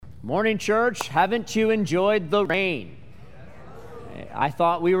Morning, church. Haven't you enjoyed the rain? I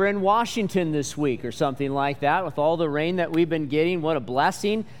thought we were in Washington this week or something like that with all the rain that we've been getting. What a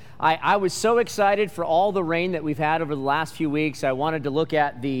blessing. I was so excited for all the rain that we've had over the last few weeks. I wanted to look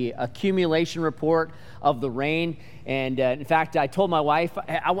at the accumulation report of the rain. And in fact, I told my wife,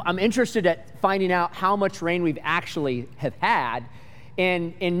 I'm interested at finding out how much rain we've actually have had.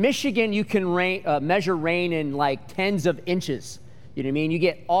 And in Michigan, you can measure rain in like tens of inches. You know what I mean? You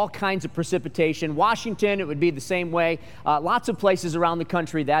get all kinds of precipitation. Washington, it would be the same way. Lots of places around the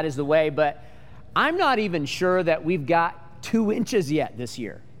country, that is the way. But I'm not even sure that we've got 2 inches yet this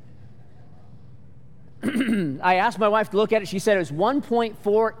year. I asked my wife to look at it. She said it was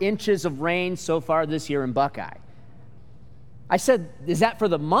 1.4 inches of rain so far this year in Buckeye. I said, is that for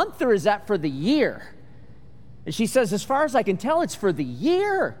the month or is that for the year? And she says, as far as I can tell, it's for the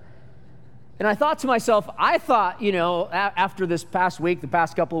year. And I thought to myself, after this past week, the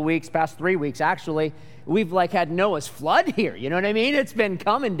past couple of weeks, past 3 weeks actually, we've like had Noah's flood here. You know what I mean? It's been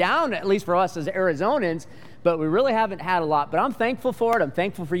coming down, at least for us as Arizonans, but we really haven't had a lot. But I'm thankful for it. I'm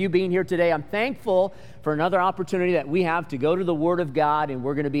thankful for you being here today. I'm thankful for another opportunity that we have to go to the Word of God, and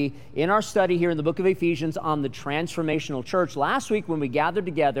we're going to be in our study here in the book of Ephesians on the transformational church. Last week when we gathered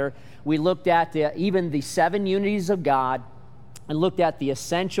together, we looked at even the 7 unities of God, and looked at the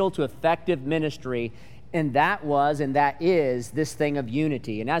essential to effective ministry, and that is this thing of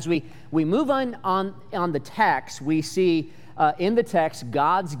unity. And as we move on the text, we see in the text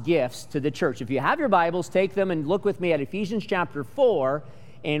God's gifts to the church. If you have your Bibles, take them and look with me at Ephesians chapter 4,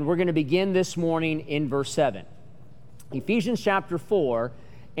 and we're going to begin this morning in verse 7. Ephesians chapter 4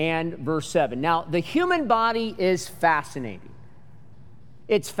 and verse 7. Now, the human body is fascinating.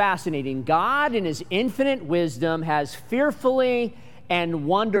 It's fascinating. God, in His infinite wisdom, has fearfully and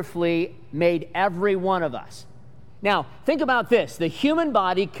wonderfully made every one of us. Now, think about this. The human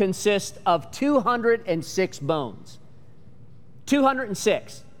body consists of 206 bones.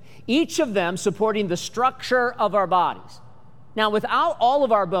 206. Each of them supporting the structure of our bodies. Now, without all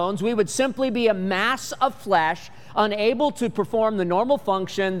of our bones, we would simply be a mass of flesh, unable to perform the normal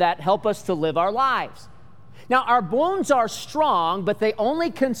function that help us to live our lives. Now, our bones are strong, but they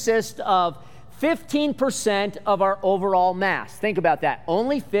only consist of 15% of our overall mass. Think about that,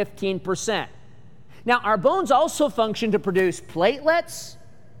 only 15%. Now, our bones also function to produce platelets,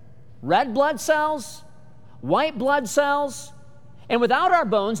 red blood cells, white blood cells, and without our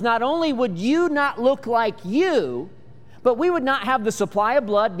bones, not only would you not look like you, but we would not have the supply of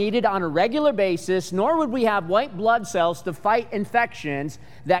blood needed on a regular basis, nor would we have white blood cells to fight infections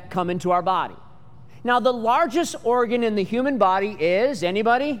that come into our body. Now, the largest organ in the human body is,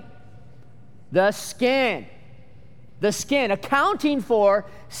 anybody? The skin. The skin, accounting for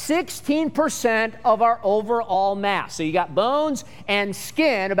 16% of our overall mass. So you got bones and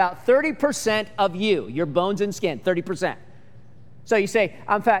skin, about 30% of you. Your bones and skin, 30%. So you say,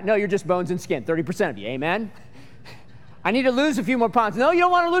 I'm fat. No, you're just bones and skin, 30% of you. Amen? I need to lose a few more pounds. No, you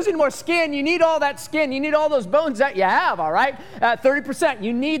don't want to lose any more skin. You need all that skin. You need all those bones that you have, all right? 30%,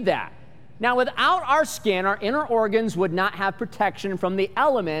 you need that. Now, without our skin, our inner organs would not have protection from the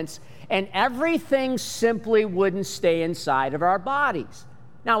elements, and everything simply wouldn't stay inside of our bodies.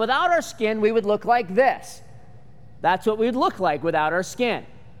 Now, without our skin, we would look like this. That's what we'd look like without our skin.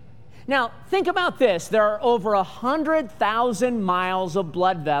 Now, think about this. There are over 100,000 miles of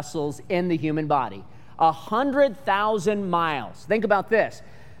blood vessels in the human body. 100,000 miles. Think about this.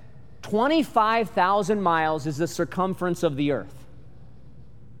 25,000 miles is the circumference of the earth.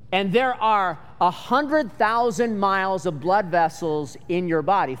 And there are 100,000 miles of blood vessels in your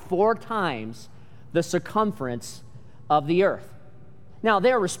body, 4 times the circumference of the earth. Now,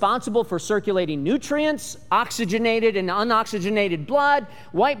 they are responsible for circulating nutrients, oxygenated and unoxygenated blood,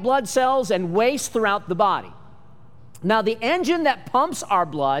 white blood cells, and waste throughout the body. Now, the engine that pumps our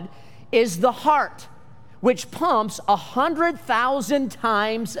blood is the heart, which pumps 100,000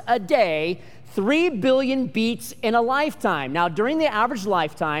 times a day, 3 billion beats in a lifetime. Now, during the average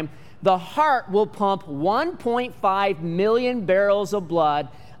lifetime, the heart will pump 1.5 million barrels of blood,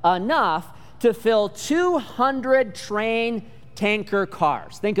 enough to fill 200 train tanker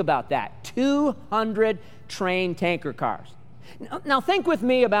cars. Think about that, 200 train tanker cars. Now, think with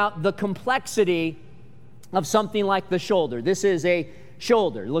me about the complexity of something like the shoulder. This is a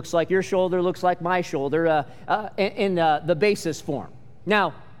shoulder. It looks like your shoulder, looks like my shoulder in the basis form.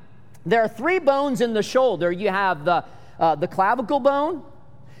 Now, there are 3 bones in the shoulder. You have the clavicle bone,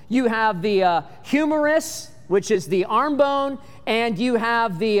 you have the humerus, which is the arm bone, and you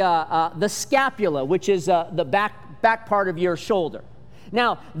have the scapula, which is the back part of your shoulder.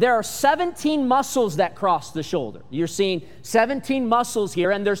 Now, there are 17 muscles that cross the shoulder. You're seeing 17 muscles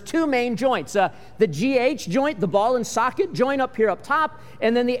here, and there's two main joints. The GH joint, the ball and socket joint up here up top,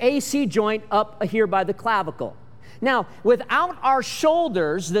 and then the AC joint up here by the clavicle. Now, without our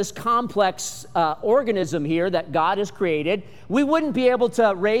shoulders, this complex organism here that God has created, we wouldn't be able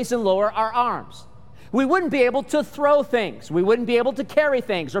to raise and lower our arms. We wouldn't be able to throw things. We wouldn't be able to carry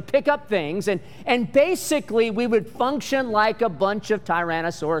things or pick up things. And basically, we would function like a bunch of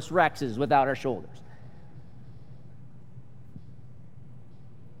Tyrannosaurus Rexes without our shoulders.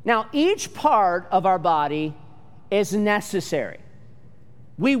 Now, each part of our body is necessary.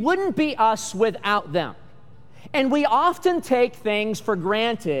 We wouldn't be us without them. And we often take things for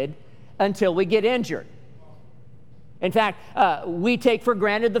granted until we get injured. In fact, we take for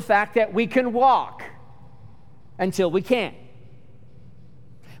granted the fact that we can walk until we can't.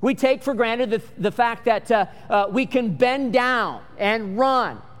 We take for granted the fact that we can bend down and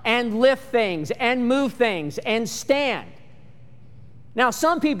run and lift things and move things and stand. Now,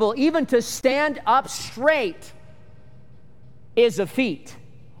 some people, even to stand up straight is a feat.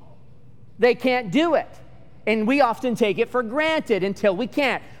 They can't do it. And we often take it for granted until we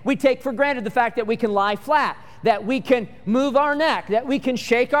can't. We take for granted the fact that we can lie flat, that we can move our neck, that we can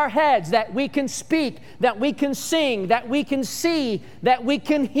shake our heads, that we can speak, that we can sing, that we can see, that we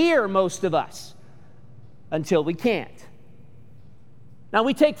can hear, most of us, until we can't. Now,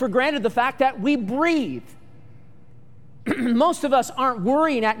 we take for granted the fact that we breathe. Most of us aren't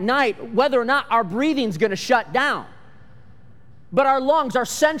worrying at night whether or not our breathing's going to shut down. But our lungs, our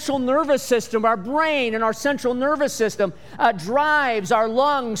central nervous system, our brain and our central nervous system drives our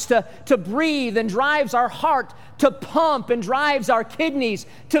lungs to breathe, and drives our heart to pump, and drives our kidneys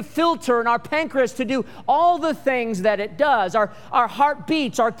to filter, and our pancreas to do all the things that it does. Our heart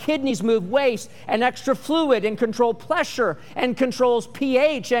beats, our kidneys move waste and extra fluid and control pressure and controls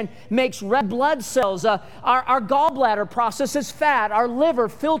pH and makes red blood cells. Our gallbladder processes fat. Our liver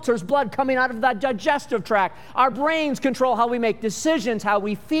filters blood coming out of the digestive tract. Our brains control how we make decisions, how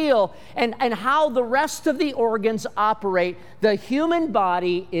we feel, and how the rest of the organs operate. The human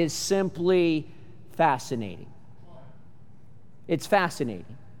body is simply fascinating. It's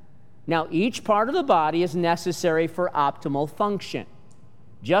fascinating. Now, each part of the body is necessary for optimal function.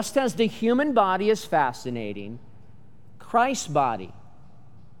 Just as the human body is fascinating, Christ's body,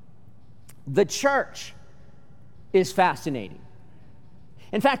 the church, is fascinating.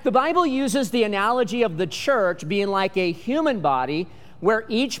 In fact, the Bible uses the analogy of the church being like a human body where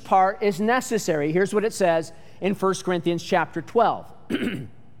each part is necessary. Here's what it says in 1 Corinthians chapter 12.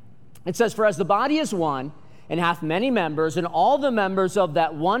 It says, "For as the body is one, and hath many members, and all the members of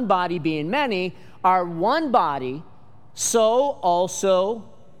that one body, being many, are one body, so also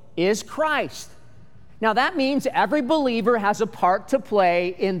is Christ." Now that means every believer has a part to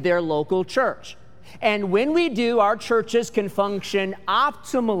play in their local church. And when we do, our churches can function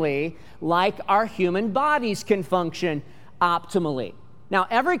optimally like our human bodies can function optimally. Now,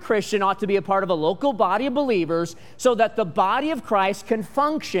 every Christian ought to be a part of a local body of believers so that the body of Christ can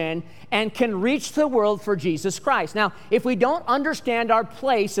function and can reach the world for Jesus Christ. Now, if we don't understand our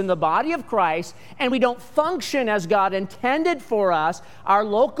place in the body of Christ and we don't function as God intended for us, our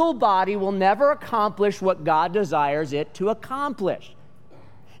local body will never accomplish what God desires it to accomplish.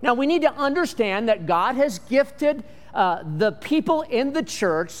 Now, we need to understand that God has gifted the people in the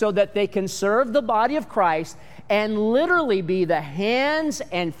church so that they can serve the body of Christ and literally be the hands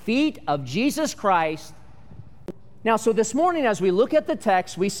and feet of Jesus Christ. Now, so this morning, as we look at the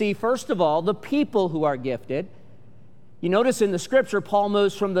text, we see, first of all, the people who are gifted. You notice in the scripture, Paul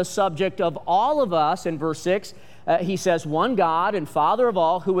moves from the subject of all of us in verse 6. He says, "One God and Father of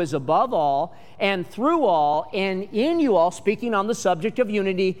all, who is above all and through all and in you all," speaking on the subject of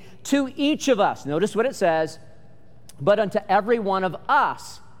unity, "to each of us." Notice what it says, "But unto every one of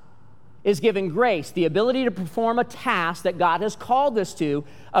us is given grace, the ability to perform a task that God has called us to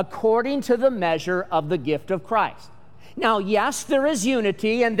according to the measure of the gift of Christ." Now, yes, there is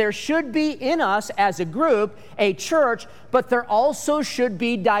unity, and there should be in us as a group, a church, but there also should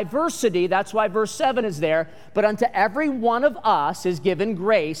be diversity. That's why verse 7 is there. "But unto every one of us is given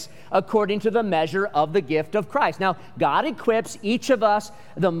grace according to the measure of the gift of Christ." Now, God equips each of us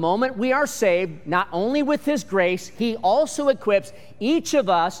the moment we are saved, not only with His grace, He also equips each of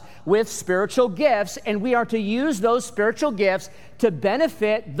us with spiritual gifts, and we are to use those spiritual gifts to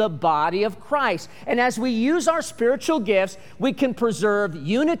benefit the body of Christ. And as we use our spiritual gifts, we can preserve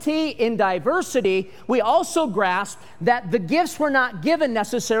unity in diversity. We also grasp that the gifts were not given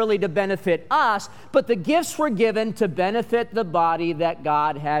necessarily to benefit us, but the gifts were given to benefit the body that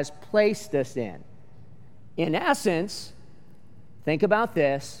God has placed us in. In essence, Think about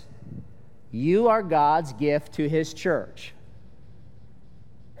this. You are God's gift to His church.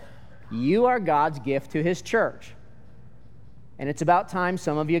 You are God's gift to His church. And it's about time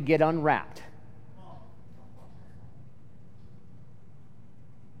some of you get unwrapped.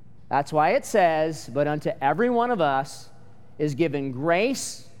 That's why it says, but unto every one of us is given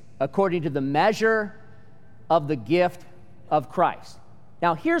grace according to the measure of the gift of Christ.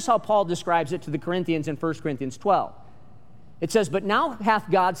 Now, here's how Paul describes it to the Corinthians in 1 Corinthians 12. It says, but now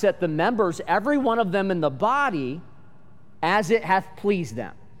hath God set the members, every one of them in the body, as it hath pleased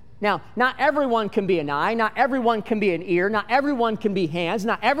them. Now, not everyone can be an eye, not everyone can be an ear, not everyone can be hands,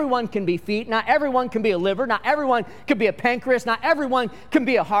 not everyone can be feet, not everyone can be a liver, not everyone can be a pancreas, not everyone can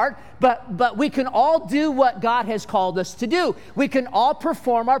be a heart, but we can all do what God has called us to do. We can all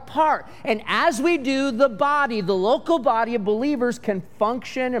perform our part. And as we do, the body, the local body of believers can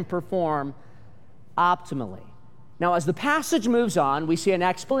function and perform optimally. Now, as the passage moves on, we see an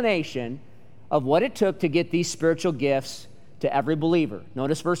explanation of what it took to get these spiritual gifts to every believer.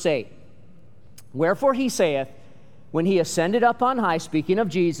 Notice verse 8. Wherefore he saith, when he ascended up on high, speaking of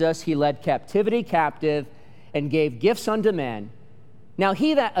Jesus, he led captivity captive and gave gifts unto men. Now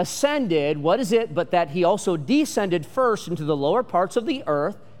he that ascended, what is it but that he also descended first into the lower parts of the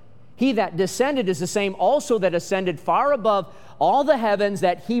earth? He that descended is the same also that ascended far above all the heavens,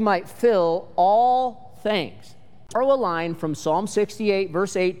 that he might fill all things. Borrow a line from Psalm 68,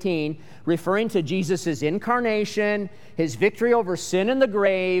 verse 18, referring to Jesus' incarnation, his victory over sin and the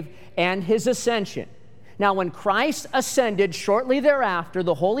grave, and his ascension. Now, when Christ ascended shortly thereafter,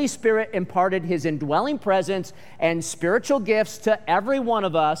 the Holy Spirit imparted his indwelling presence and spiritual gifts to every one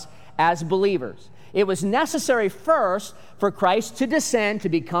of us as believers. It was necessary first for Christ to descend, to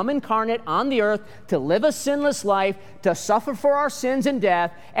become incarnate on the earth, to live a sinless life, to suffer for our sins and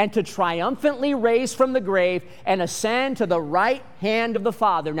death, and to triumphantly raise from the grave and ascend to the right hand of the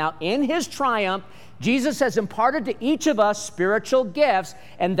Father. Now, in his triumph, Jesus has imparted to each of us spiritual gifts,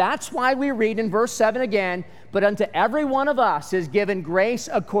 and that's why we read in verse 7 again, but unto every one of us is given grace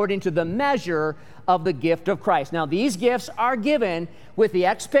according to the measure of the gift of Christ. Now, these gifts are given with the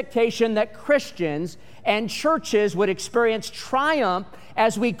expectation that Christians and churches would experience triumph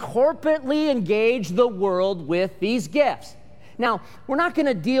as we corporately engage the world with these gifts. Now, we're not going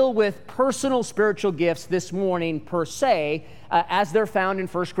to deal with personal spiritual gifts this morning per se, as they're found in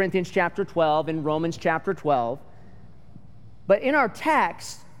 1 Corinthians chapter 12 and Romans chapter 12. But in our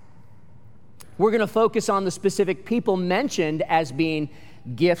text, we're going to focus on the specific people mentioned as being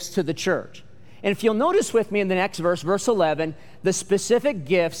gifts to the church. And if you'll notice with me in the next verse, verse 11, the specific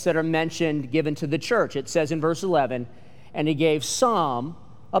gifts that are mentioned given to the church. It says in verse 11, and he gave some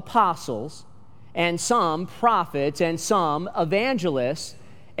apostles, and some prophets, and some evangelists,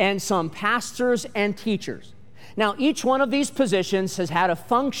 and some pastors and teachers. Now, each one of these positions has had a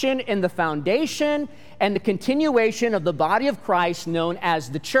function in the foundation and the continuation of the body of Christ known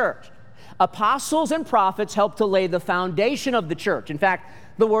as the church. Apostles and prophets help to lay the foundation of the church. In fact,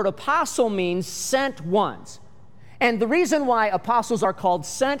 the word apostle means sent ones. And the reason why apostles are called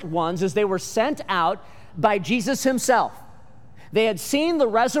sent ones is they were sent out by Jesus himself. They had seen the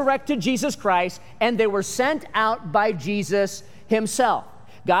resurrected Jesus Christ, and they were sent out by Jesus himself.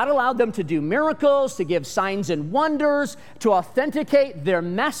 God allowed them to do miracles, to give signs and wonders, to authenticate their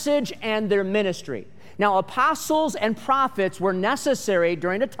message and their ministry. Now, apostles and prophets were necessary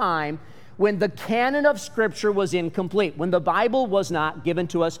during a time when the canon of Scripture was incomplete, when the Bible was not given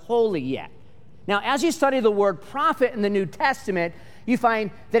to us wholly yet. Now, as you study the word prophet in the New Testament, you find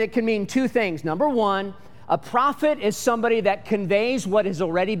that it can mean two things. Number one, a prophet is somebody that conveys what has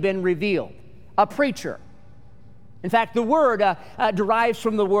already been revealed, a preacher. In fact, the word derives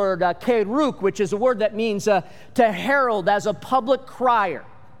from the word keruk, which is a word that means to herald as a public crier.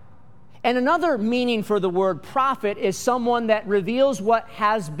 And another meaning for the word prophet is someone that reveals what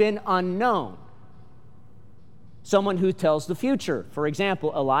has been unknown. Someone who tells the future. For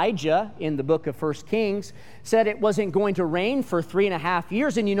example, Elijah in the book of 1 Kings said it wasn't going to rain for 3.5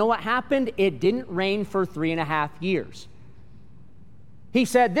 years. And you know what happened? It didn't rain for 3.5 years. He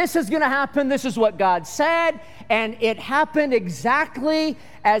said, this is going to happen. This is what God said. And it happened exactly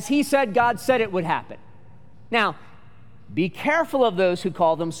as he said God said it would happen. Now, be careful of those who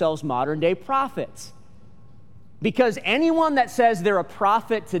call themselves modern-day prophets. Because anyone that says they're a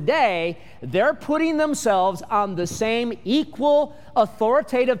prophet today, they're putting themselves on the same equal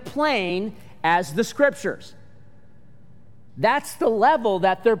authoritative plane as the Scriptures. That's the level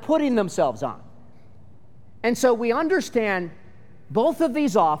that they're putting themselves on. And so we understand Both of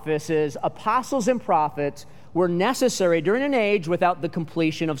these offices, apostles and prophets, were necessary during an age without the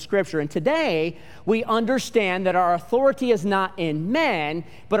completion of Scripture. And today, we understand that our authority is not in men,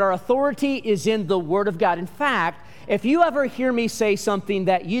 but our authority is in the Word of God. In fact, if you ever hear me say something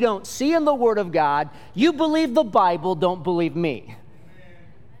that you don't see in the Word of God, you believe the Bible, don't believe me.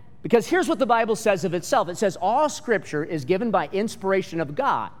 Because here's what the Bible says of itself. It says, all Scripture is given by inspiration of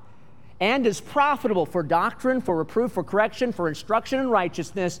God and is profitable for doctrine, for reproof, for correction, for instruction in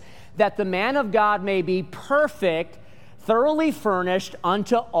righteousness, that the man of God may be perfect, thoroughly furnished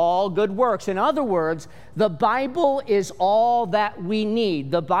unto all good works. In other words, the Bible is all that we need.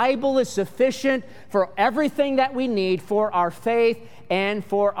 The Bible is sufficient for everything that we need for our faith and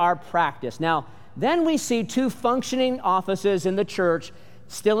for our practice. Now, then we see two functioning offices in the church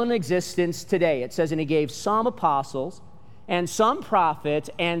still in existence today. It says, and he gave some apostles, and some prophets,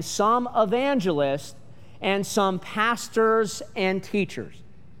 and some evangelists, and some pastors and teachers.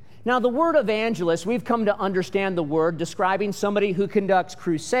 Now, the word evangelist, we've come to understand the word describing somebody who conducts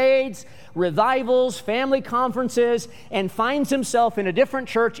crusades, revivals, family conferences, and finds himself in a different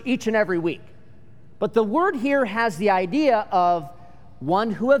church each and every week. But the word here has the idea of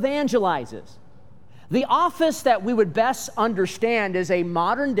one who evangelizes. The office that we would best understand is a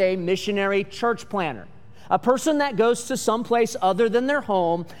modern-day missionary church planter. A person that goes to someplace other than their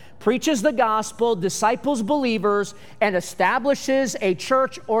home, preaches the gospel, disciples believers, and establishes a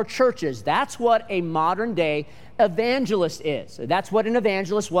church or churches. That's what a modern-day evangelist is. That's what an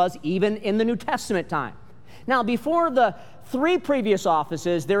evangelist was even in the New Testament time. Now, before the three previous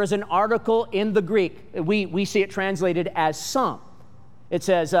offices, there is an article in the Greek. We see it translated as some. It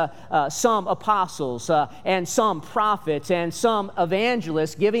says some apostles and some prophets and some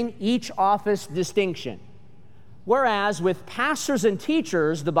evangelists, giving each office distinction. Whereas with pastors and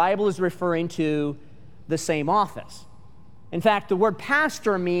teachers, the Bible is referring to the same office. In fact, the word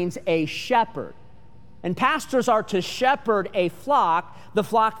pastor means a shepherd. And pastors are to shepherd a flock, the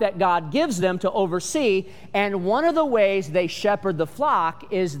flock that God gives them to oversee. And one of the ways they shepherd the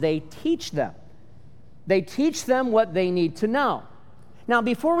flock is they teach them. They teach them what they need to know. Now,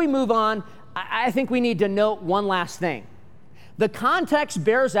 before we move on, I think we need to note one last thing. The context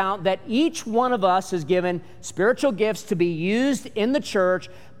bears out that each one of us is given spiritual gifts to be used in the church,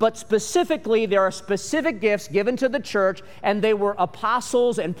 but specifically there are specific gifts given to the church, and they were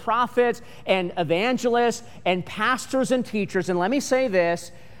apostles and prophets and evangelists and pastors and teachers. And let me say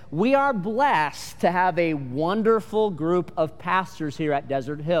this, we are blessed to have a wonderful group of pastors here at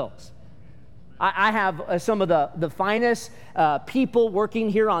Desert Hills. I have some of the finest people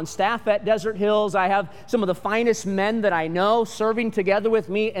working here on staff at Desert Hills. I have some of the finest men that I know serving together with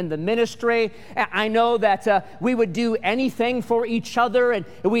me in the ministry. I know that we would do anything for each other, and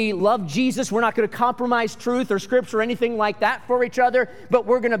we love Jesus. We're not going to compromise truth or scripture or anything like that for each other, but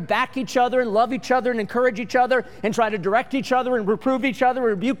we're going to back each other and love each other and encourage each other and try to direct each other and reprove each other,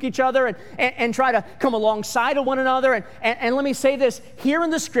 rebuke each other, and try to come alongside of one another. And let me say this, here in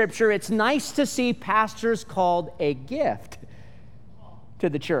the scripture, it's nice to see pastors called a gift to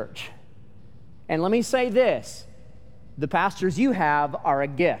the church. And let me say this, the pastors you have are a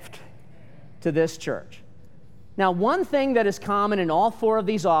gift to this church. Now, one thing that is common in all four of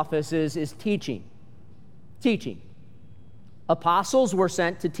these offices is teaching. Teaching. Apostles were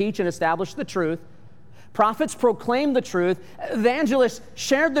sent to teach and establish the truth. Prophets proclaimed the truth. Evangelists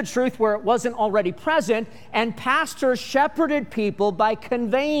shared the truth where it wasn't already present. And pastors shepherded people by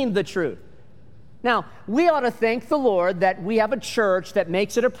conveying the truth. Now, we ought to thank the Lord that we have a church that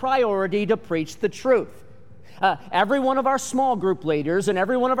makes it a priority to preach the truth. Every one of our small group leaders and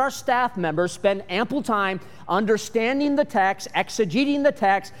every one of our staff members spend ample time understanding the text, exegeting the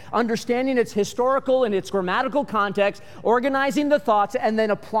text, understanding its historical and its grammatical context, organizing the thoughts, and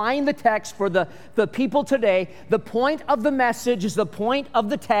then applying the text for the people today. The point of the message is the point of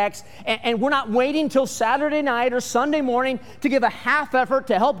the text, and we're not waiting till Saturday night or Sunday morning to give a half effort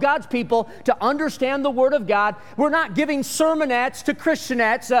to help God's people to understand the Word of God. We're not giving sermonettes to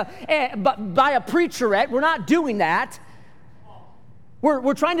Christianettes by a preacherette. We're not doing that.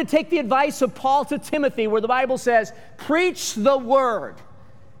 We're trying to take the advice of Paul to Timothy, where the Bible says, preach the word.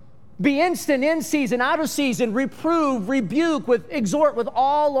 Be instant, in season, out of season, reprove, rebuke, exhort with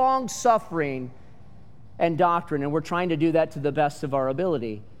all long suffering and doctrine. And we're trying to do that to the best of our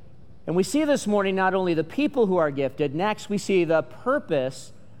ability. And we see this morning not only the people who are gifted, next we see the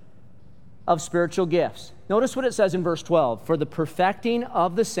purpose of spiritual gifts. Notice what it says in verse 12, for the perfecting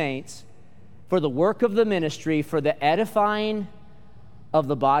of the saints, for the work of the ministry, for the edifying of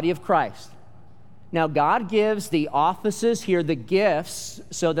the body of Christ. Now, God gives the offices here, the gifts,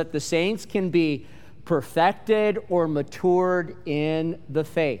 so that the saints can be perfected or matured in the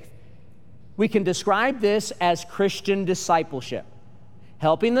faith. We can describe this as Christian discipleship,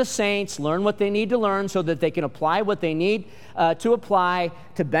 helping the saints learn what they need to learn so that they can apply what they need to apply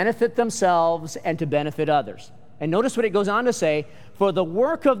to benefit themselves and to benefit others. And notice what it goes on to say, for the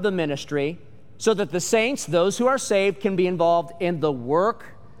work of the ministry, so that the saints, those who are saved, can be involved in the work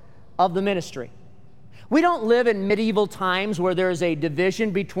of the ministry. We don't live in medieval times where there is a division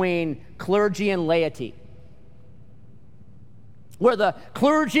between clergy and laity, where the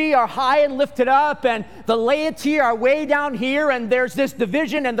clergy are high and lifted up and the laity are way down here, and there's this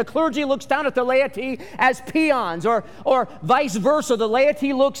division, and the clergy looks down at the laity as peons, or vice versa. The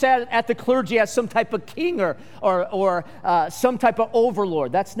laity looks at the clergy as some type of king or some type of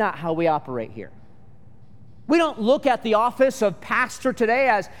overlord. That's not how we operate here. We don't look at the office of pastor today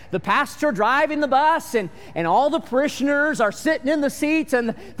as the pastor driving the bus and all the parishioners are sitting in the seats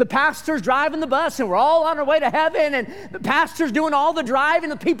and the pastor's driving the bus and we're all on our way to heaven and the pastor's doing all the driving,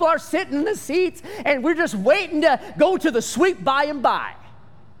 the people are sitting in the seats and we're just waiting to go to the sweep by and by.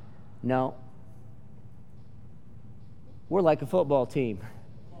 No. We're like a football team.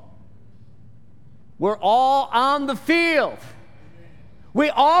 We're all on the field. We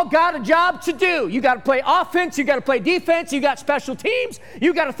all got a job to do. You got to play offense, you got to play defense, you got special teams,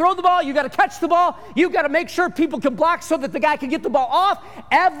 you got to throw the ball, you got to catch the ball, you got to make sure people can block so that the guy can get the ball off.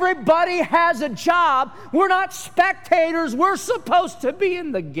 Everybody has a job. We're not spectators. We're supposed to be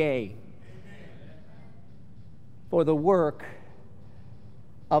in the game for the work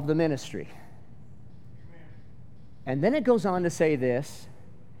of the ministry. And then it goes on to say this,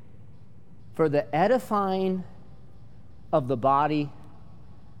 for the edifying of the body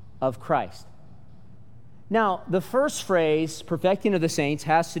of Christ. Now, the first phrase, perfecting of the saints,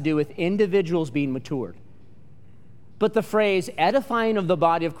 has to do with individuals being matured. But the phrase edifying of the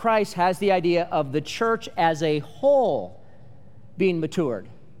body of Christ has the idea of the church as a whole being matured.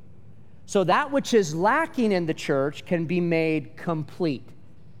 So that which is lacking in the church can be made complete.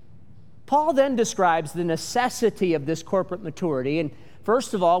 Paul then describes the necessity of this corporate maturity. And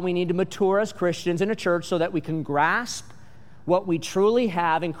first of all, we need to mature as Christians in a church so that we can grasp what we truly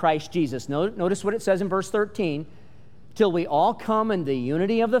have in Christ Jesus. Notice what it says in verse 13, till we all come in the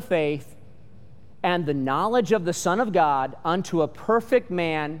unity of the faith and the knowledge of the Son of God unto a perfect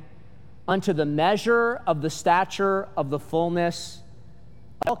man, unto the measure of the stature of the fullness.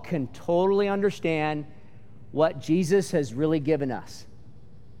 All can totally understand what Jesus has really given us.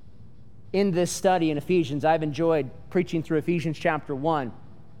 In this study in Ephesians, I've enjoyed preaching through Ephesians chapter 1,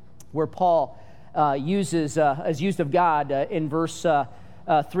 where Paul uses, as used of God in verse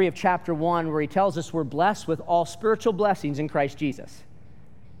 3 of chapter 1, where he tells us we're blessed with all spiritual blessings in Christ Jesus.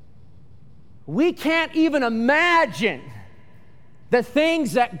 We can't even imagine the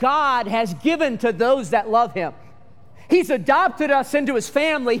things that God has given to those that love Him. He's adopted us into His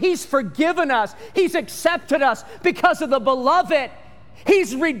family. He's forgiven us. He's accepted us because of the beloved.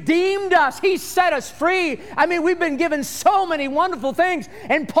 He's redeemed us. He's set us free. I mean, we've been given so many wonderful things.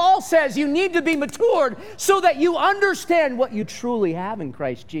 And Paul says you need to be matured so that you understand what you truly have in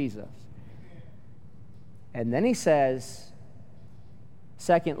Christ Jesus. And then he says,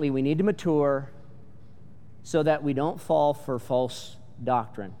 secondly, we need to mature so that we don't fall for false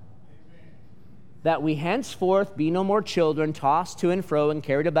doctrine. That we henceforth be no more children, tossed to and fro and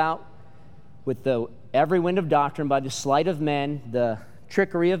carried about with every wind of doctrine by the sleight of men, the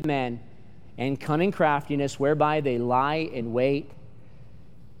trickery of men, and cunning craftiness, whereby they lie in wait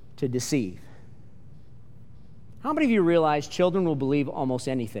to deceive. How many of you realize children will believe almost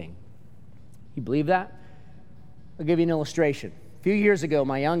anything? You believe that? I'll give you an illustration. A few years ago,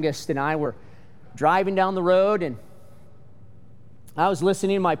 my youngest and I were driving down the road, and I was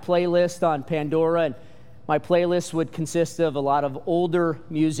listening to my playlist on Pandora, and my playlist would consist of a lot of older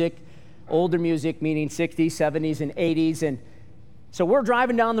music meaning 60s, 70s, and 80s. And so we're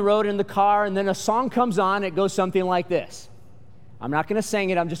driving down the road in the car, and then a song comes on. It goes something like this. I'm not going to sing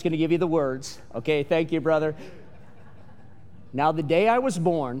it. I'm just going to give you the words. Okay, thank you, brother. Now the day I was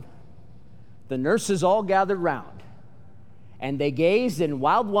born, the nurses all gathered round, and they gazed in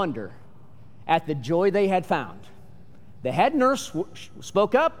wild wonder at the joy they had found. The head nurse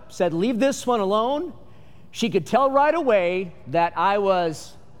spoke up, said, "Leave this one alone." She could tell right away that I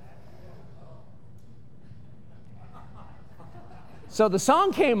was... So the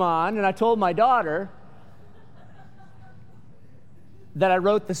song came on, and I told my daughter that I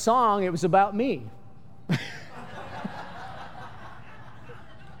wrote the song. It was about me.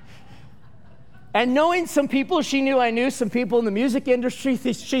 And knowing some people, she knew I knew some people in the music industry,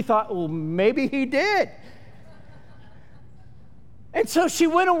 she thought, well, maybe he did. And so she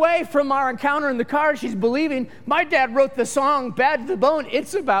went away from our encounter in the car. She's believing my dad wrote the song Bad to the Bone.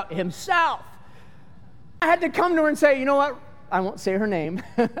 It's about himself. I had to come to her and say, you know what? I won't say her name.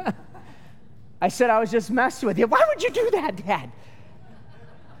 I said, I was just messing with you. Why would you do that, Dad?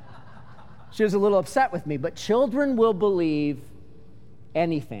 She was a little upset with me, but children will believe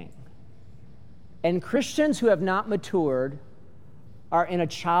anything. And Christians who have not matured are in a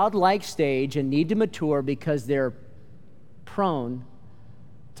childlike stage and need to mature because they're prone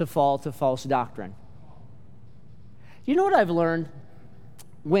to fall to false doctrine. You know what I've learned?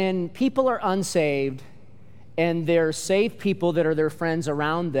 When people are unsaved and there's saved people that are their friends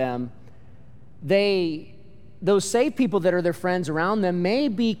around them, those saved people that are their friends around them may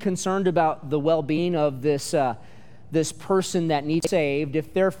be concerned about the well-being of this person that needs saved.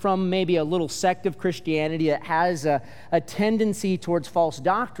 If they're from maybe a little sect of Christianity that has a tendency towards false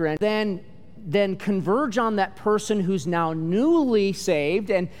doctrine, then converge on that person who's now newly saved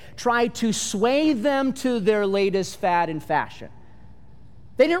and try to sway them to their latest fad and fashion.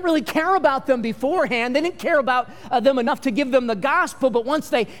 They didn't really care about them beforehand. They didn't care about them enough to give them the gospel, but once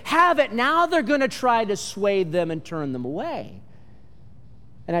they have it, now they're going to try to sway them and turn them away.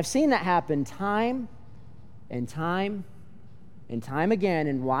 And I've seen that happen time and time and time again.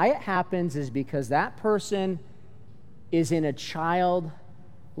 And why it happens is because that person is in a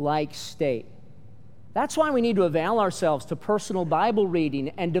childlike state. That's why we need to avail ourselves to personal Bible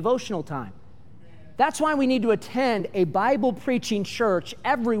reading and devotional time. That's why we need to attend a Bible preaching church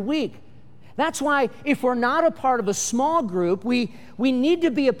every week. That's why if we're not a part of a small group, we need to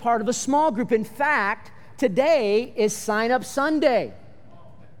be a part of a small group. In fact, today is Sign Up Sunday.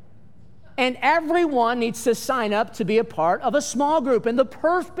 And everyone needs to sign up to be a part of a small group. And the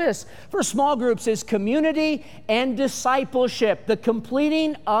purpose for small groups is community and discipleship, the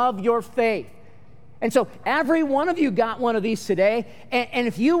completing of your faith. And so every one of you got one of these today. And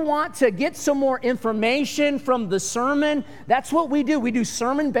if you want to get some more information from the sermon, that's what we do. We do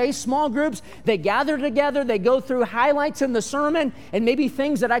sermon-based small groups. They gather together. They go through highlights in the sermon and maybe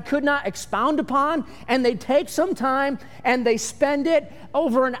things that I could not expound upon. And they take some time and they spend it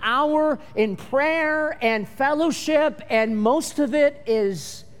over an hour in prayer and fellowship. And most of it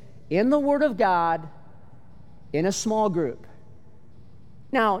is in the Word of God in a small group.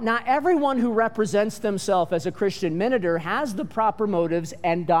 Now, not everyone who represents themselves as a Christian minister has the proper motives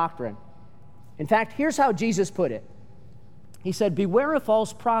and doctrine. In fact, here's how Jesus put it. He said, "Beware of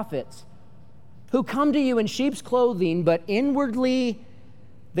false prophets who come to you in sheep's clothing, but inwardly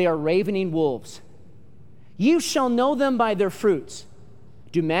they are ravening wolves. You shall know them by their fruits.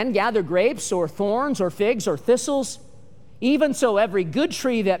 Do men gather grapes or thorns or figs or thistles? Even so, every good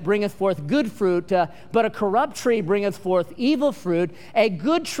tree that bringeth forth good fruit, but a corrupt tree bringeth forth evil fruit. A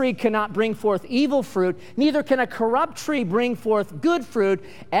good tree cannot bring forth evil fruit, neither can a corrupt tree bring forth good fruit.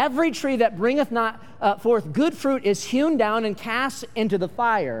 Every tree that bringeth not forth good fruit is hewn down and cast into the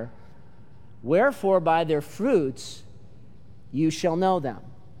fire. Wherefore, by their fruits you shall know them."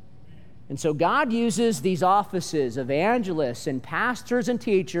 And so God uses these offices, evangelists and pastors and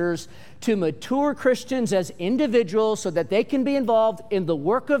teachers, to mature Christians as individuals so that they can be involved in the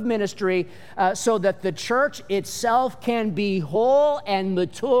work of ministry, so that the church itself can be whole and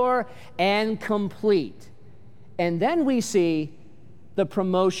mature and complete. And then we see the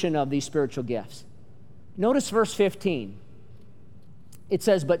promotion of these spiritual gifts. Notice verse 15. It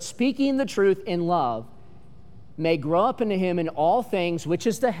says, "But speaking the truth in love may grow up into him in all things, which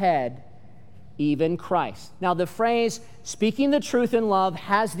is the head, even Christ." Now, the phrase "speaking the truth in love"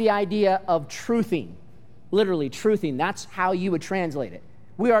 has the idea of truthing. Literally, truthing. That's how you would translate it.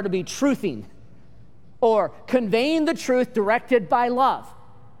 We are to be truthing, or conveying the truth directed by love.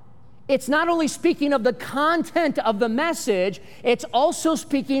 It's not only speaking of the content of the message, it's also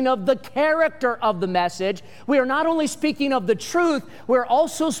speaking of the character of the message. We are not only speaking of the truth, we're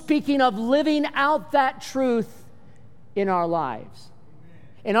also speaking of living out that truth in our lives.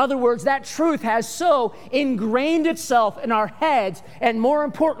 In other words, that truth has so ingrained itself in our heads, and more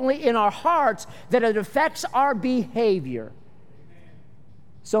importantly in our hearts, that it affects our behavior.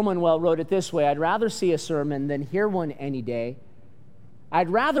 Someone well wrote it this way: "I'd rather see a sermon than hear one any day. I'd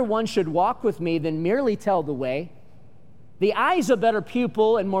rather one should walk with me than merely tell the way. The eye's a better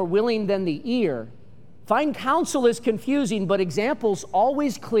pupil and more willing than the ear. Fine counsel is confusing, but example's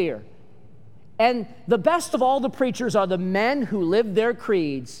always clear. And the best of all the preachers are the men who live their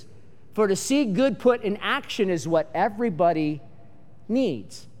creeds, for to see good put in action is what everybody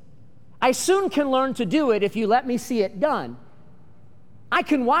needs. I soon can learn to do it if you let me see it done. I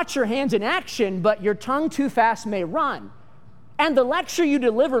can watch your hands in action, but your tongue too fast may run. And the lecture you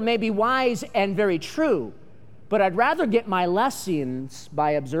deliver may be wise and very true, but I'd rather get my lessons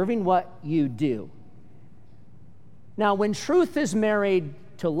by observing what you do. Now, when truth is married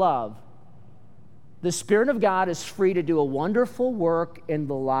to love, the Spirit of God is free to do a wonderful work in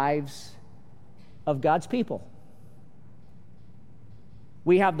the lives of God's people.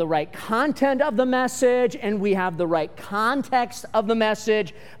 We have the right content of the message, and we have the right context of the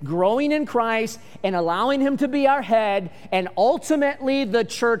message, growing in Christ and allowing Him to be our head, and ultimately the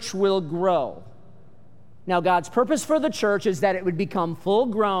church will grow. Now, God's purpose for the church is that it would become full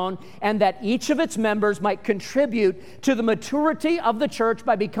grown and that each of its members might contribute to the maturity of the church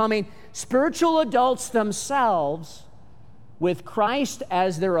by becoming spiritual adults themselves with Christ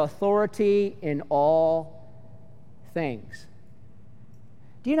as their authority in all things.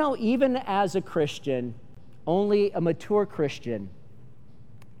 Do you know, even as a Christian, only a mature Christian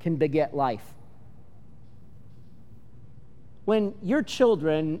can beget life? When you're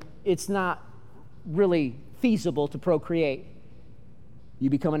children, it's not really feasible to procreate. You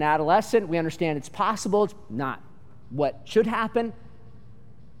become an adolescent, we understand it's possible, it's not what should happen.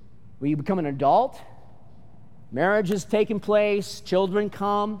 When you become an adult, marriage is taking place, children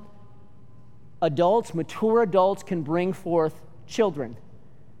come. Adults, mature adults, can bring forth children.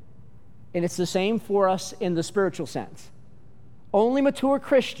 And it's the same for us in the spiritual sense. Only mature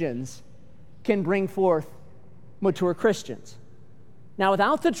Christians can bring forth mature Christians. Now,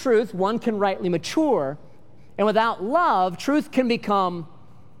 without the truth, one can rightly mature, and without love, truth can become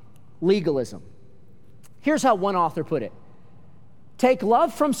legalism. Here's how one author put it. Take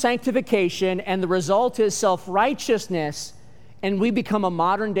love from sanctification, and the result is self-righteousness, and we become a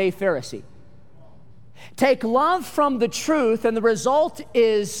modern-day Pharisee. Take love from the truth, and the result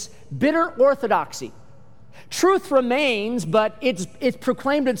is bitter orthodoxy. Truth remains, but it's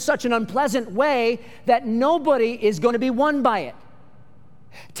proclaimed in such an unpleasant way that nobody is going to be won by it.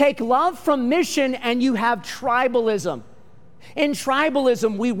 Take love from mission, and you have tribalism. In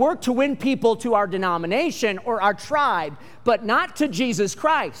tribalism, we work to win people to our denomination or our tribe, but not to Jesus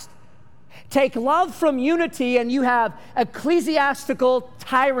Christ. Take love from unity, and you have ecclesiastical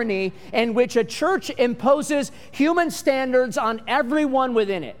tyranny in which a church imposes human standards on everyone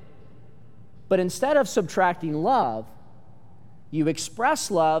within it. But instead of subtracting love, you express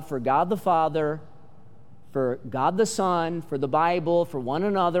love for God the Father, for God the Son, for the Bible, for one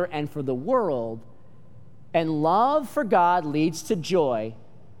another, and for the world. And love for God leads to joy,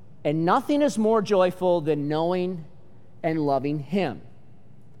 and nothing is more joyful than knowing and loving Him.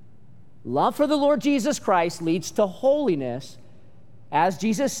 Love for the Lord Jesus Christ leads to holiness. As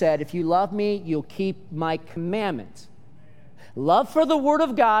Jesus said, if you love me, you'll keep my commandments. Love for the Word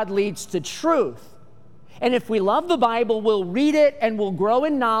of God leads to truth. And if we love the Bible, we'll read it and we'll grow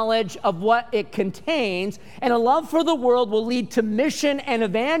in knowledge of what it contains. And a love for the world will lead to mission and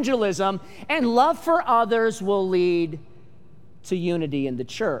evangelism. And love for others will lead to unity in the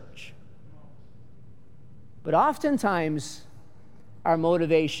church. But oftentimes, our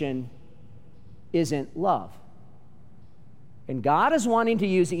motivation isn't love. And God is wanting to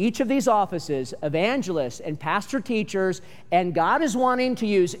use each of these offices, evangelists and pastor teachers, and God is wanting to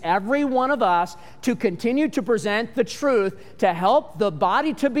use every one of us to continue to present the truth, to help the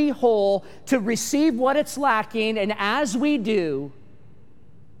body to be whole, to receive what it's lacking, and as we do,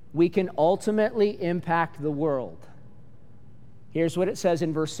 we can ultimately impact the world. Here's what it says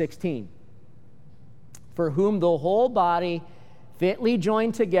in verse 16. For whom the whole body, fitly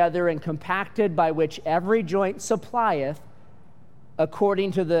joined together and compacted by which every joint supplieth,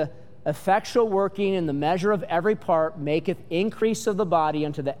 according to the effectual working in the measure of every part, maketh increase of the body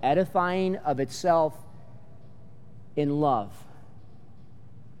unto the edifying of itself in love.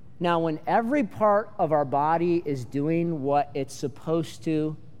 Now, when every part of our body is doing what it's supposed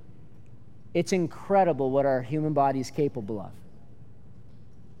to, it's incredible what our human body is capable of.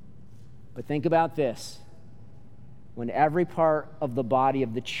 But think about this. When every part of the body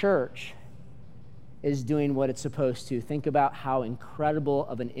of the church is doing what it's supposed to, think about how incredible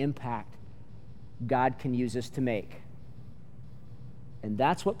of an impact God can use us to make. And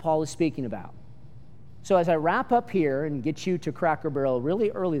that's what Paul is speaking about. So as I wrap up here and get you to Cracker Barrel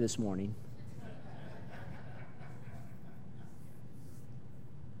really early this morning,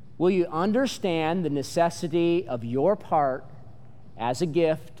 will you understand the necessity of your part as a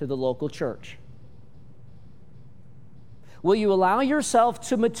gift to the local church? Will you allow yourself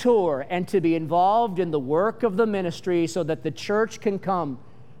to mature and to be involved in the work of the ministry so that the church can come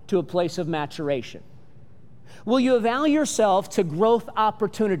to a place of maturation? Will you avail yourself to growth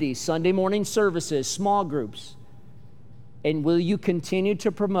opportunities, Sunday morning services, small groups? And will you continue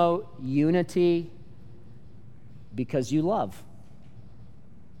to promote unity because you love?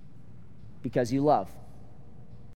 Because you love.